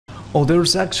Oh,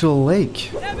 there's actual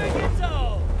lake.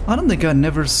 I don't think I've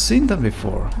never seen that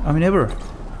before. I mean, ever.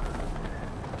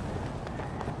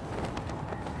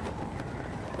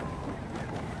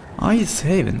 Ice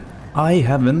Haven. I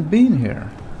haven't been here.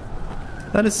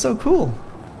 That is so cool.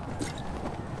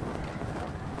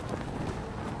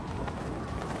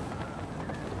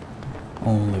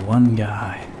 Only one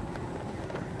guy.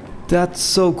 That's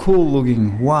so cool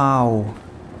looking. Wow.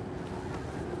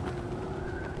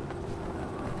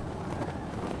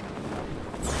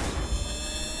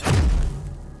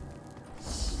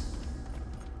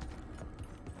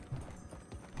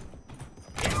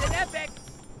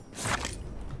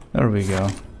 There we go.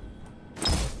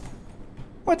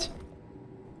 What?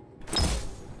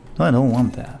 No, I don't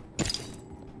want that.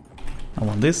 I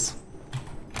want this.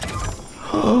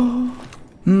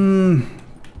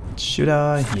 Should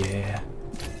I? Yeah.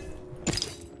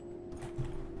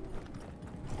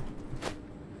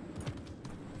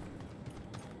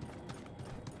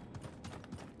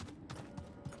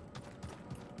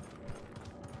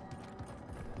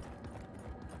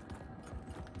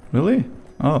 Really?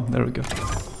 Oh, there we go.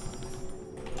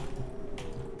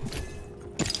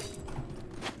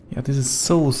 Yeah, this is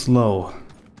so slow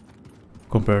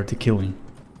compared to killing.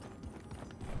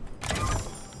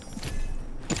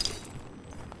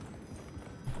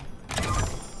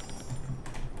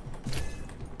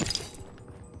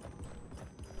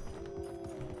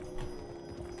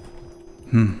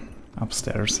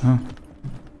 Upstairs, huh?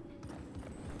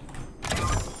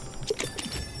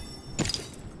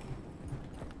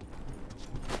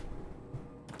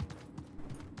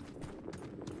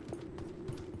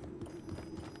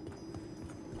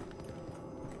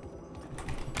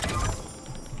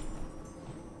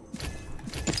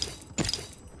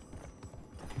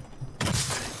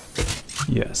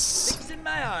 Yes. Fixing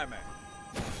my armor.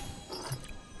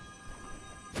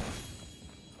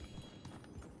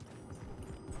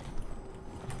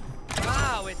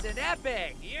 Wow, it's an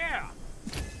epic, yeah.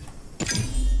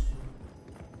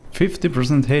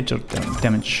 50% headshot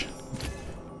damage.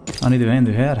 I need to aim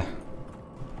the head.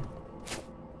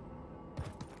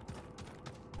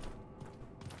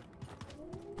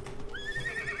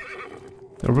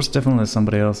 There was definitely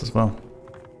somebody else as well.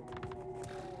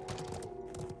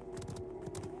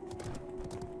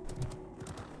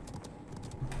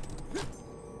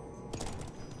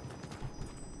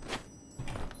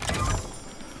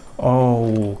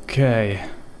 Okay.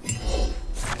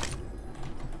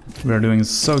 We're doing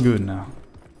so good now.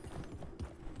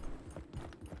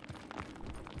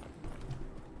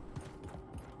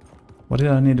 What did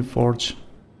I need to forge?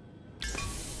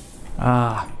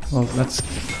 Ah, well, that's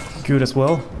good as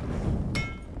well.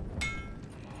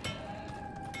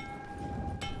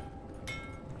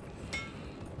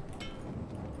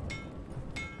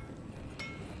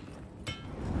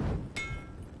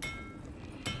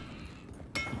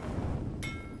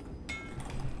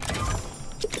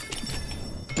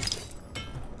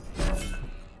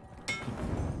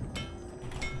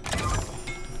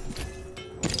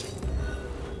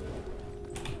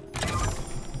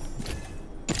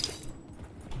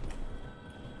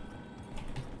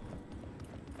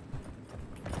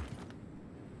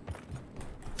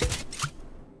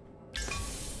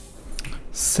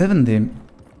 $70.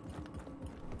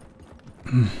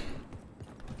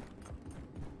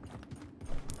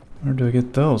 Where do I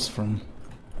get those from?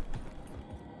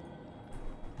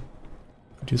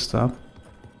 Would you stop?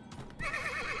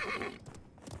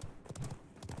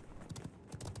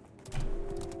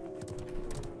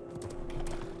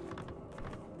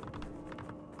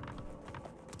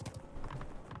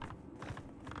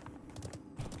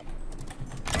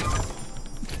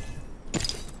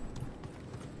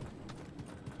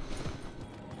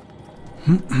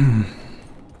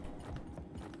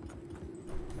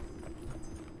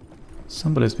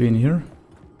 Somebody's been here.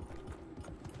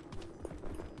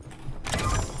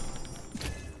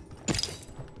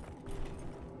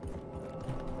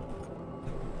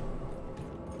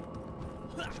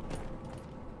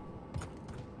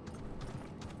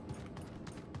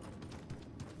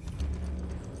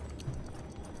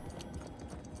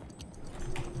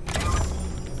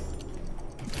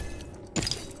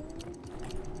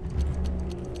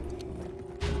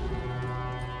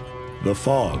 The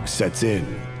fog sets in.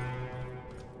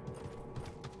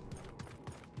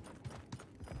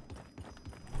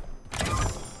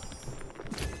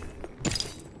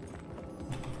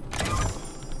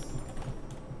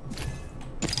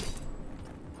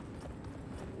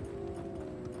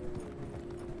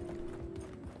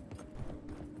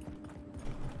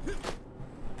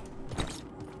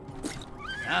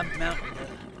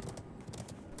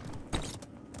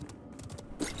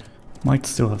 Might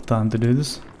still have time to do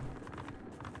this.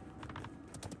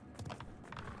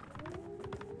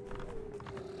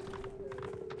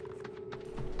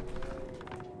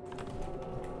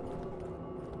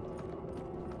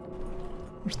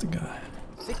 Where's the guy?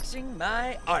 Fixing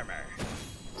my armor.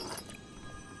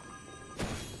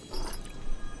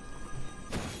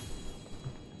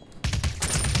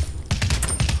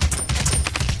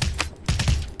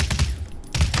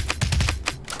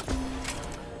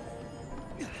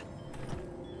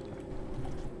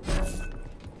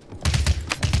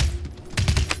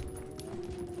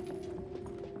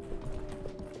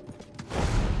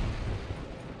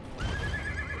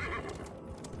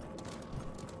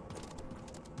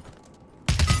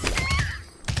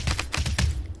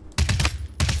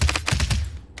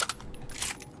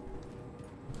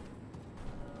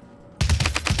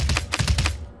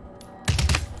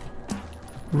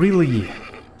 Really?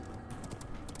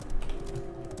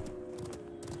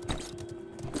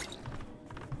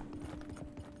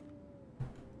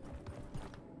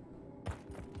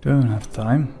 Don't have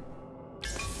time.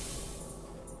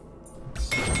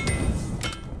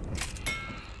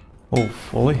 Oh,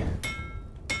 fully.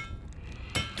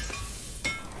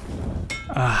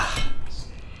 Ah.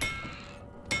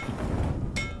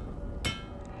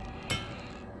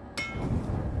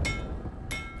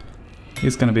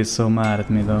 He's gonna be so mad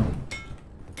at me though.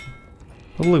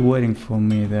 Probably waiting for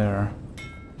me there.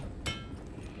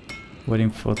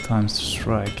 Waiting for times to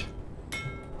strike.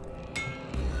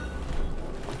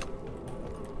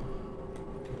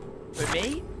 For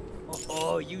me?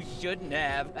 Oh, you shouldn't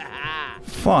have.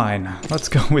 Fine, let's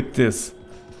go with this.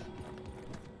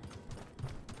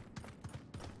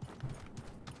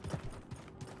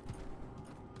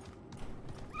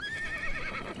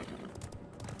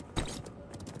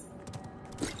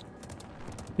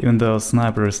 Even though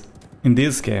snipers, in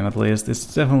this game at least,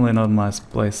 it's definitely not my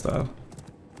playstyle.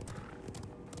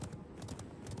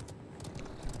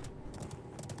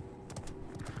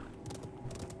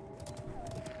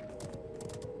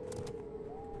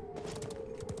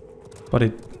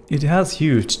 But it has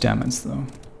huge damage though.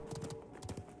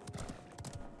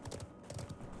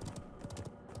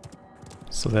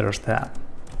 So there's that.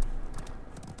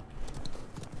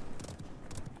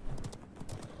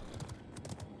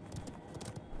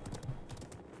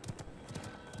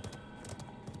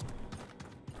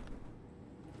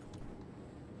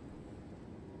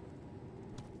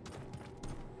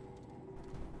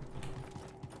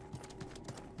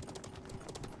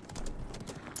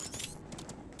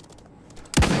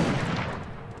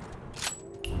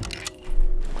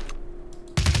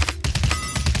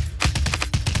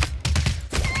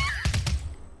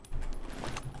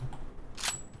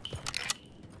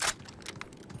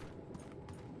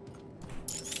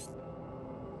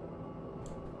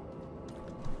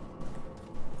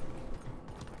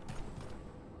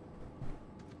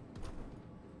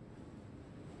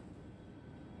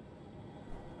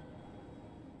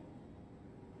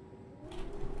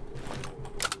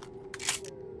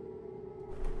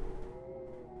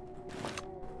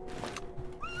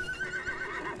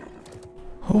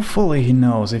 Hopefully he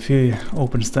knows if he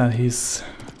opens that he's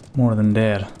more than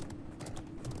dead.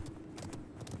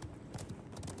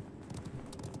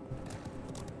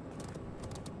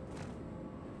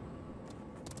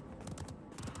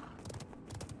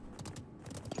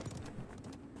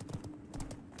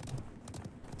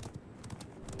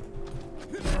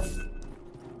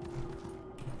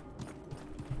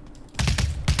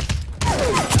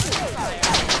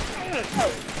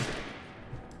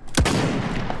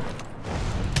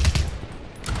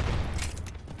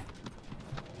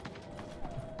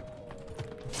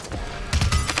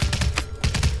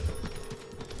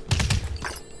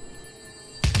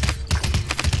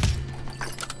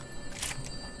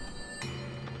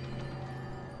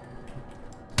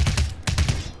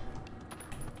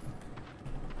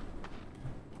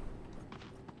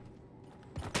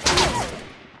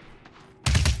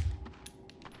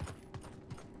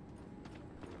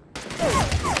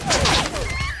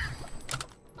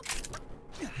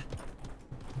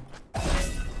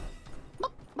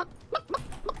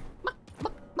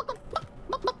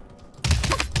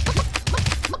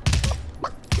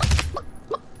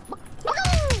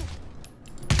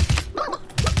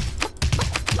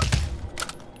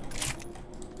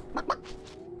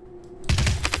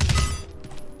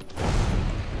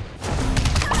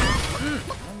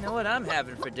 What I'm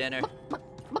having for dinner.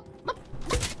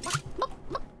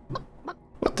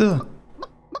 What the?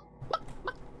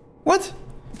 What?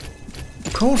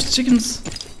 Coarse chickens?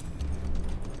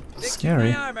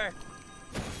 Scary. My armor.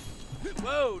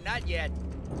 Whoa, not yet.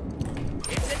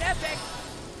 It's an epic.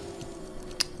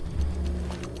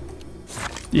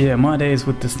 Yeah, my days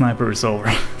with the sniper is over.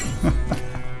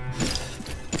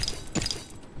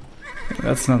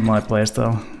 That's not my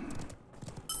playstyle.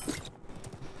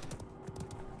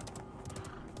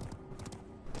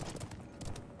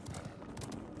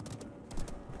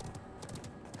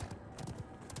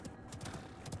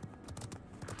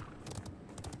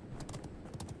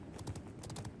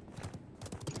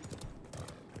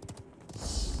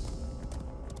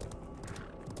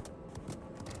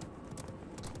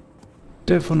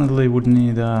 Definitely would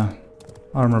need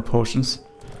armor potions.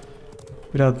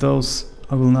 Without those,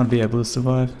 I will not be able to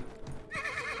survive.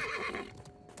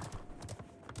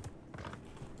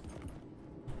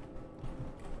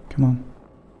 Come on.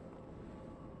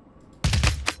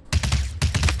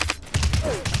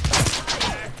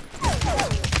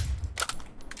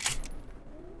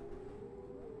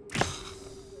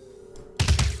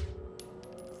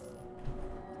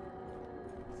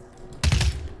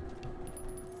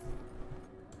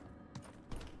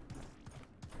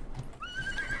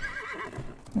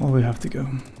 Well, we have to go.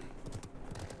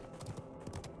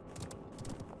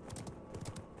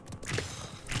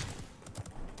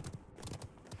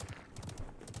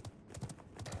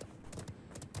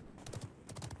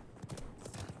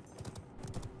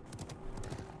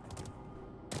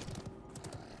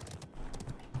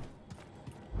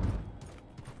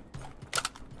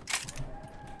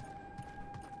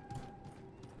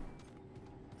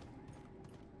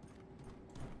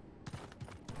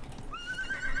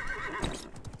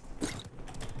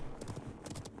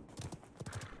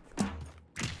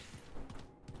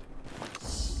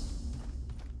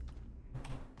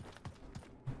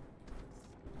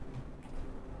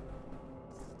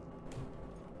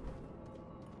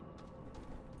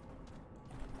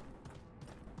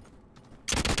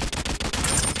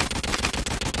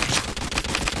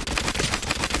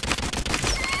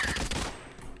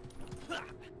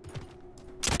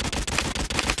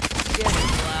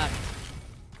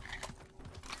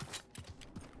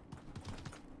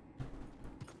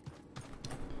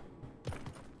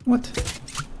 What?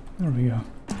 There we go.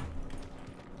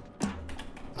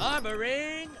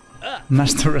 Armoring up.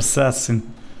 Master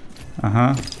Assassin.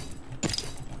 Uh-huh.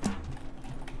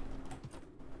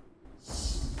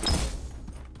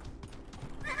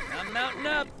 I'm mounting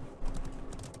up.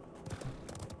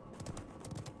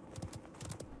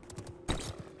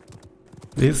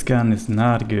 This gun is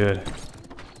not good.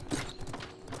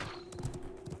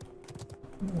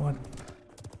 What?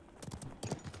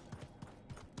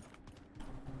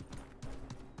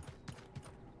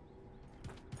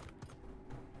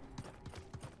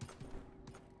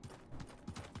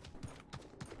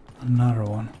 Another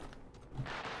one.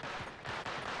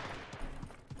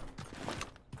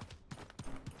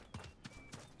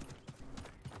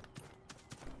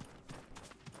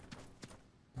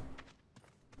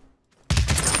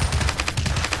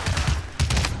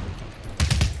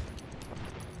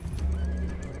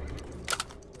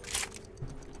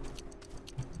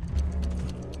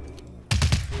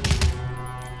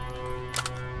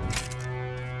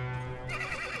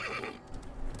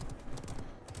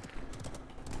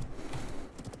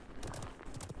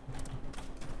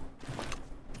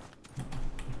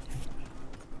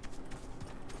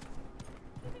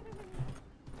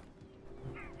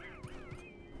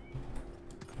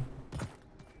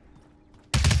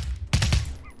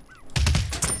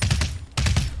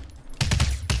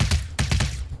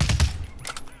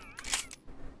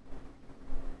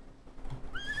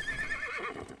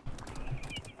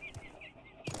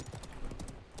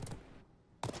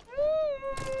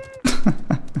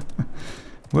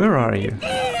 Where are you?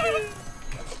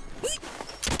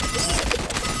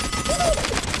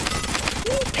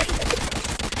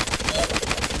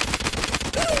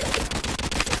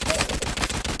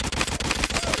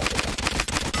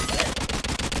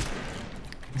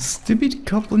 Stupid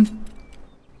goblin.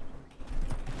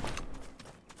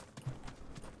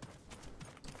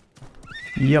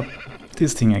 Yup,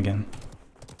 this thing again.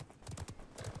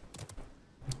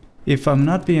 If I'm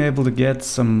not being able to get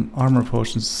some armor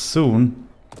potions soon,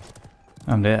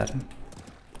 I'm dead.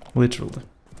 Literally.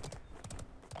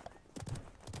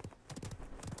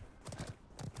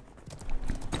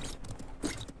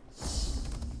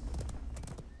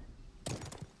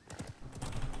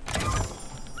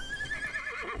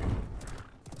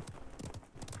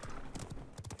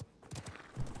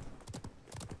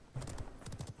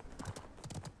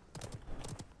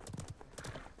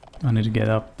 I need to get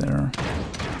up there.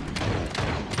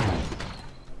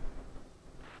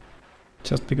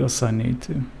 Just because I need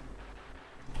to.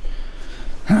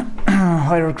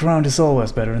 Higher ground is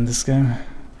always better in this game.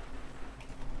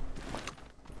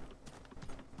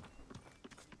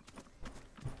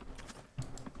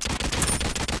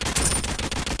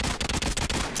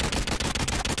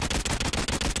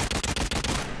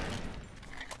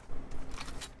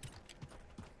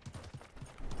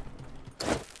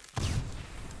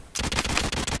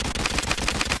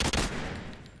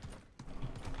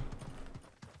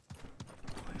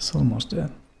 He's almost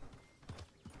dead.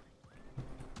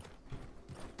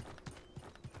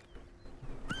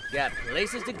 Got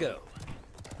places to go.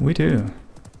 We do.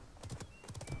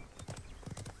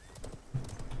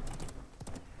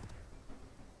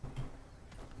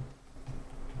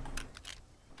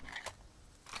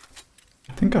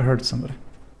 I think I heard somebody.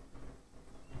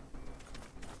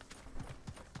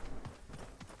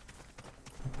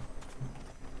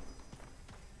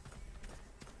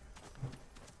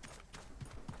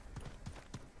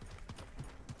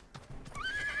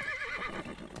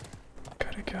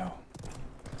 Gotta go.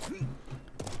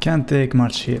 Can't take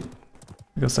much hit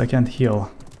because I can't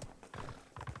heal.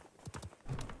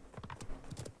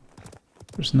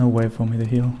 There's no way for me to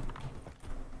heal.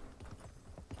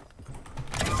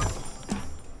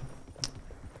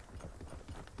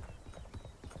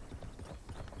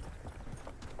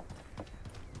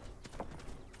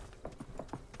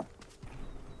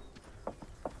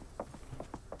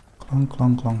 Clong,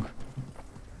 clong, clong.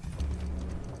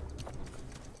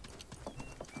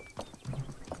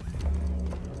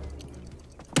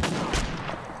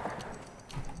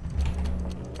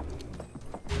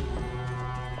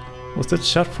 Was that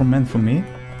shot from meant for me?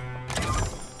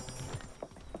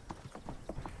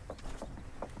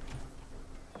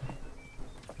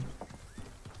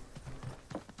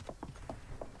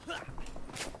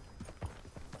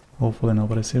 Hopefully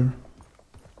nobody's here.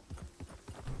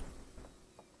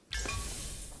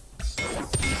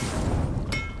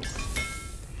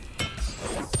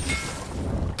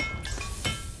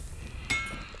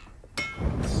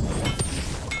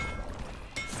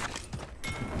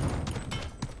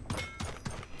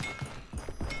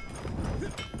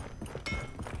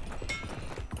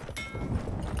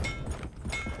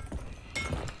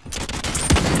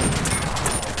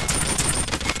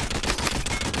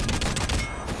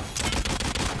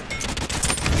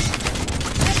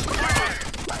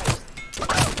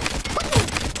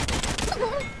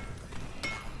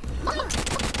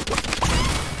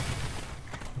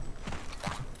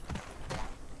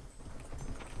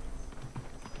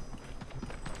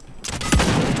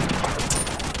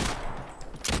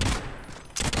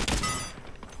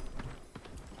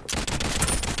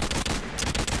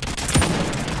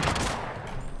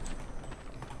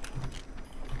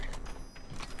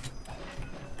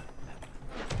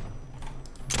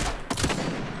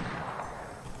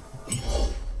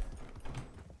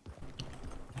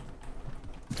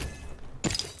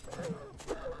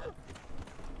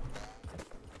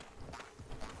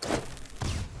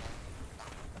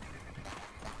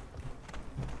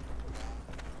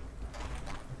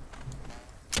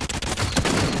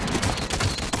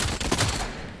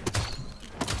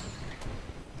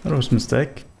 That was a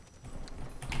mistake.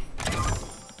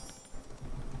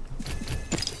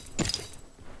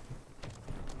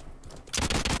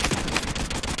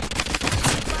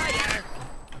 Fire!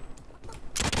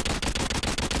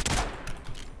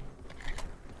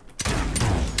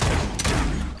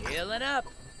 Healing up.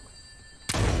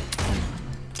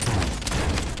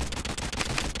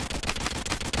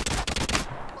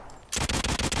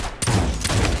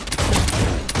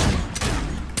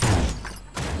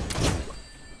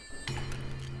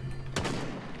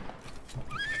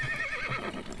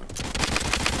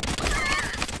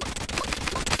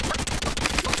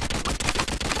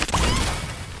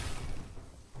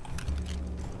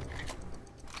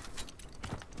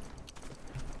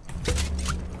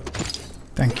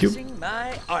 Thank you. Using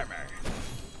my armor.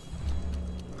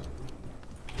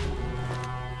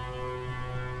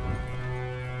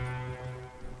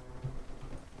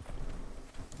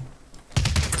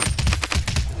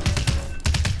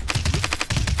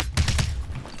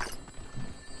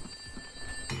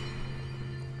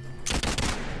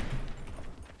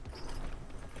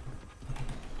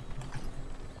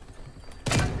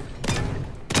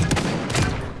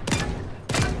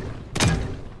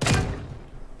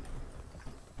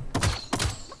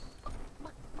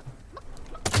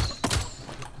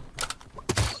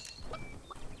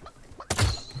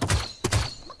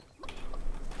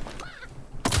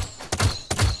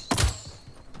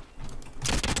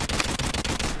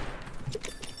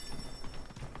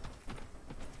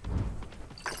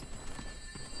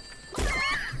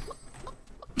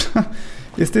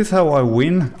 Is this how I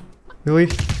win? Really?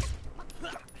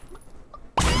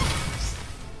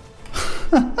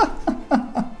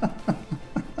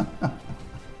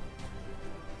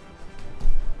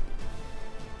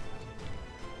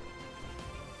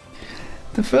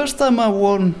 The first time I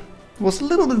won was a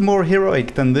little bit more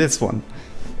heroic than this one.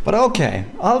 But okay,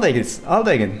 I'll take it. I'll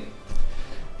take it.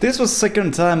 This was the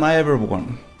second time I ever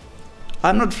won.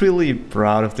 I'm not really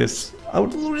proud of this. I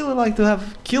would really like to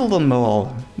have killed them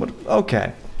all, but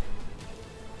okay.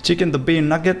 chicken the bean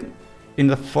nugget in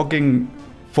the fogging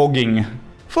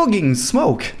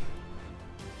smoke.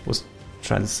 Was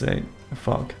trying to say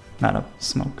fog, not a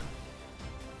smoke.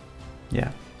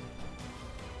 Yeah.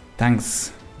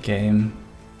 Thanks, game.